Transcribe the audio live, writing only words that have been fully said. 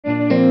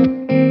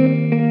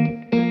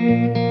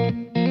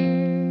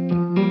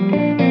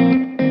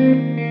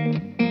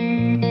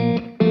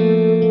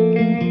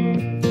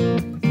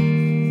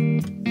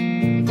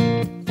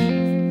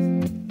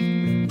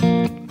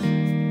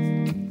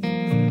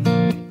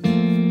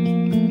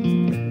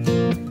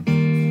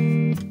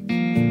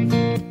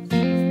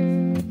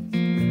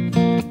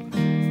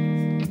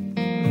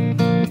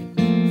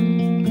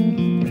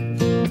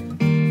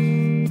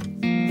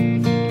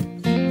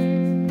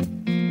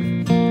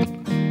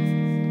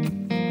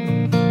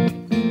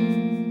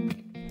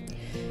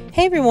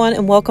Hey everyone,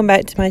 and welcome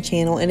back to my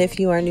channel, and if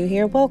you are new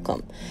here,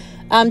 welcome.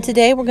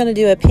 Today we're going to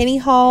do a penny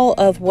haul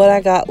of what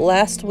I got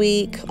last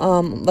week,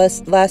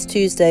 last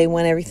Tuesday,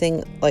 when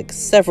everything, like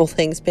several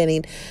things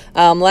pennied.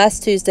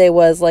 Last Tuesday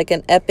was like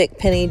an epic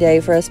penny day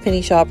for us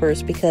penny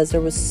shoppers because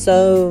there was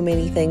so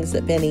many things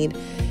that pennied.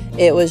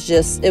 It was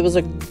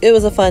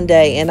a fun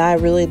day, and I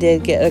really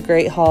did get a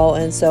great haul,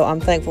 and so I'm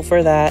thankful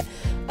for that.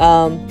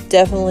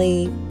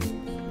 Definitely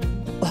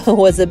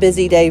was a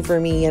busy day for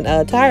me and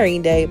a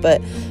tiring day,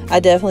 but I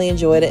definitely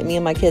enjoyed it. Me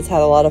and my kids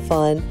had a lot of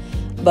fun.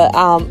 But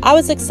I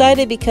was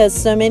excited because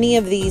so many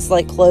of these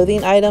like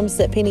clothing items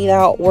that pennied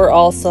out were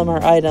all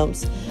summer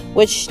items,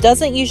 which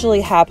doesn't usually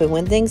happen.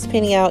 When things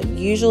penny out,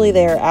 usually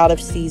they're out of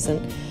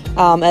season.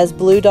 As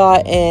Blue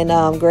Dot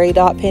and Gray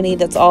Dot penny,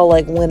 that's all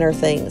like winter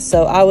things.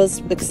 So I was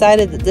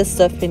excited that this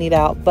stuff pennied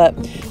out. But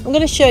I'm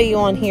going to show you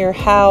on here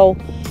how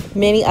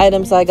many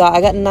items I got.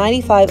 I got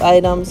 95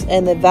 items,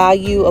 and the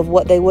value of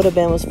what they would have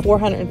been was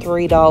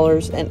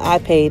 $403, and I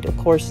paid, of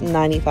course,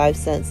 95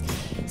 cents.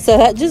 So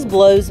that just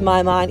blows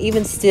my mind,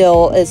 even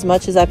still, as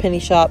much as I penny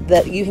shop,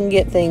 that you can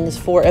get things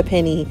for a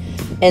penny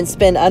and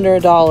spend under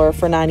 $1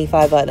 for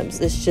 95 items.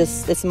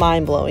 It's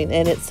mind-blowing,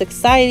 and it's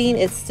exciting.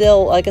 It's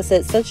still, like I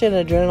said, such an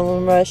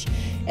adrenaline rush.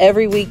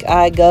 Every week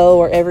I go,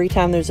 or every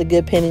time there's a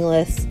good penny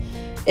list,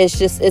 it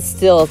just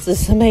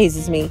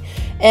amazes me.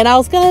 And I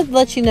was going to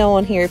let you know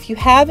on here, if you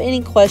have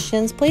any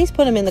questions, please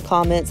put them in the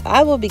comments.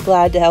 I will be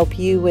glad to help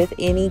you with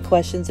any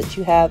questions that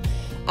you have.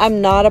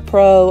 I'm not a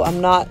pro.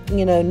 I'm not,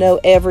 know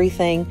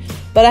everything,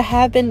 but I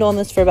have been doing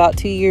this for about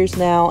 2 years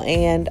now,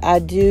 and I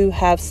do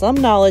have some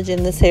knowledge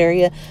in this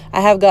area.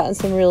 I have gotten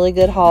some really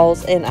good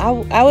hauls, and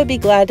I would be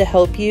glad to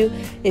help you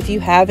if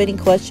you have any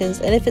questions.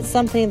 And if it's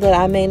something that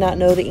I may not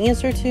know the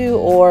answer to,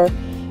 or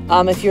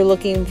if you're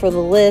looking for the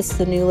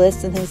new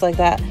list and things like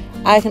that,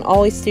 I can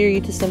always steer you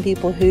to some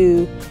people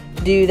who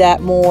do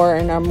that more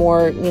and are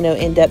more,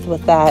 in depth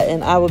with that,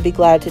 and I would be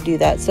glad to do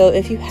that. So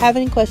if you have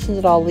any questions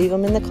at all, leave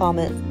them in the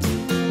comments.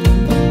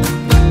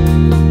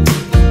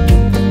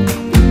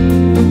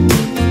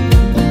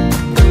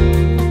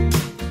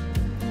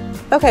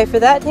 Okay, for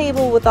that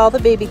table with all the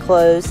baby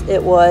clothes,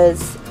 it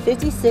was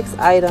 56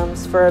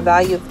 items for a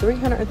value of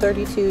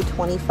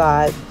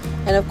 $332.25,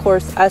 and of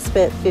course I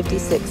spent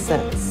 56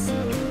 cents.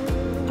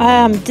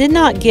 Did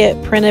not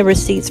get printed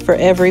receipts for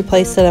every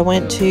place that I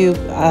went to,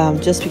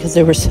 just because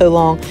they were so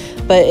long.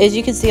 But as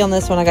you can see on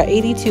this one, I got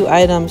 82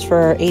 items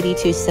for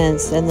 82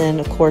 cents, and then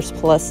of course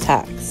plus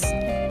tax.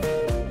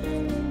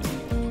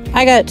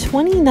 I got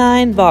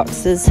 29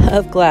 boxes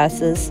of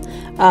glasses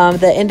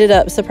that ended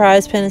up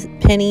surprise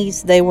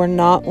pennies. They were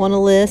not on a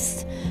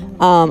list.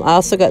 I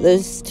also got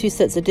those 2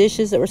 sets of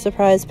dishes that were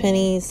surprise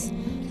pennies,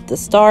 the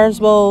stars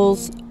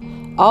bowls.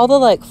 All the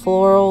like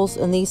florals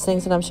and these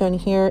things that I'm showing you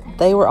here,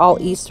 they were all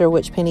Easter,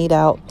 which pennied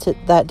out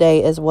that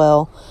day as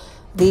well.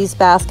 These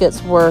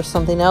baskets were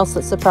something else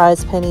that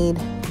surprise pennied.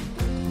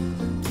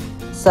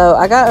 So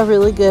I got a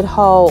really good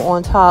haul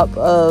on top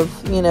of,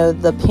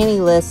 the penny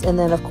list, and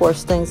then of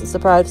course things that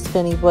surprise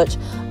penny, which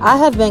I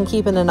have been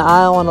keeping an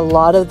eye on a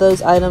lot of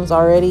those items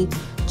already,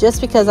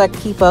 just because I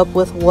keep up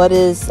with what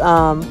is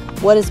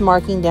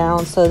marking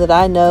down, so that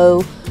I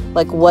know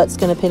like what's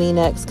going to penny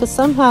next. Because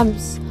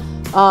sometimes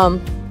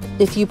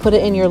if you put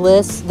it in your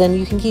list, then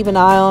you can keep an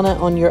eye on it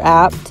on your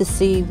app to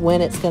see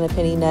when it's going to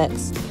penny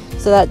next.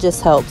 So that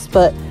just helps.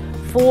 But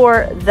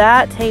for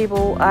that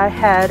table, I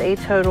had a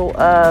total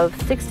of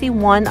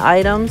 61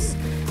 items,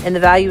 and the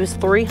value was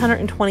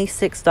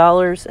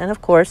 $326, and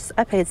of course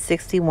I paid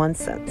 61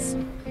 cents.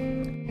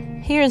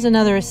 Here's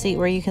another receipt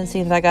where you can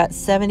see that I got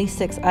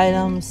 76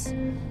 items,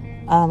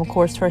 of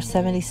course for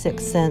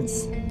 76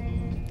 cents.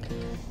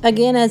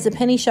 Again, as a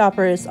penny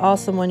shopper, it's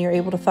awesome when you're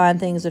able to find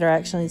things that are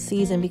actually in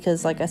season,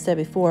 because like I said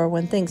before,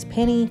 when things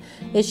penny,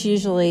 it's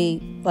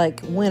usually like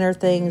winter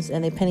things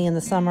and they penny in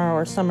the summer,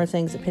 or summer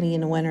things that penny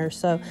in the winter.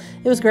 So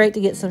it was great to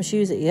get some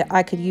shoes that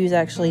I could use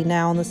actually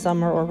now in the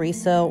summer, or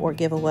resell, or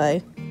give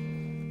away.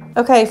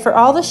 Okay, for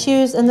all the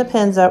shoes and the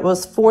pins, that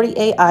was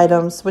 48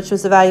 items, which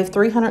was the value of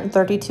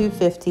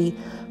 $332.50,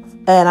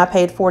 and I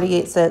paid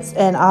 48 cents.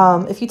 And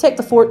if you take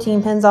the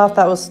 14 pins off,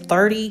 that was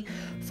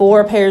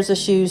 34 pairs of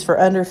shoes for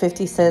under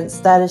 50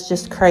 cents. That is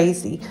just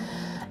crazy.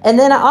 And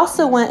then I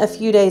also went a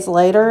few days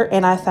later,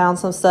 and I found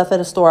some stuff at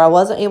a store I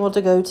wasn't able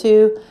to go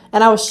to,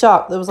 and I was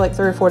shocked. It was like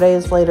 3 or 4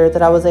 days later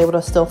that I was able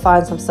to still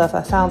find some stuff.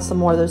 I found some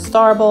more of those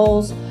star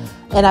bowls,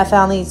 and I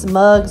found these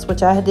mugs,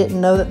 which I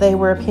didn't know that they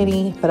were a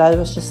penny, but I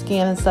was just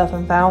scanning stuff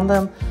and found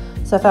them.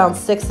 So I found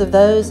 6 of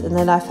those, and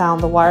then I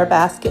found the wire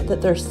basket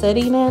that they're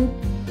sitting in,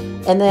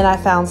 and then I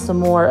found some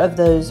more of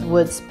those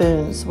wood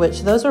spoons,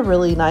 which those are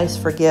really nice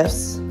for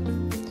gifts.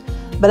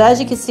 But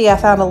as you can see, I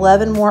found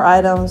 11 more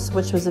items,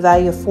 which was a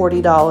value of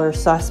 $40.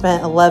 So I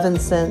spent 11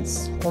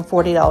 cents on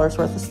 $40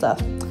 worth of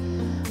stuff.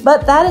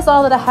 But that is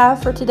all that I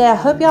have for today. I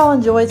hope y'all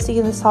enjoyed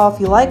seeing this haul. If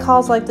you like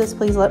hauls like this,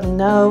 please let me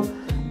know.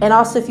 And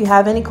also, if you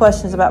have any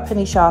questions about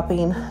penny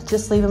shopping,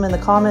 just leave them in the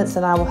comments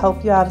and I will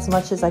help you out as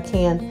much as I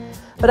can.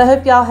 But I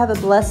hope y'all have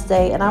a blessed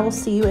day, and I will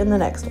see you in the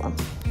next one.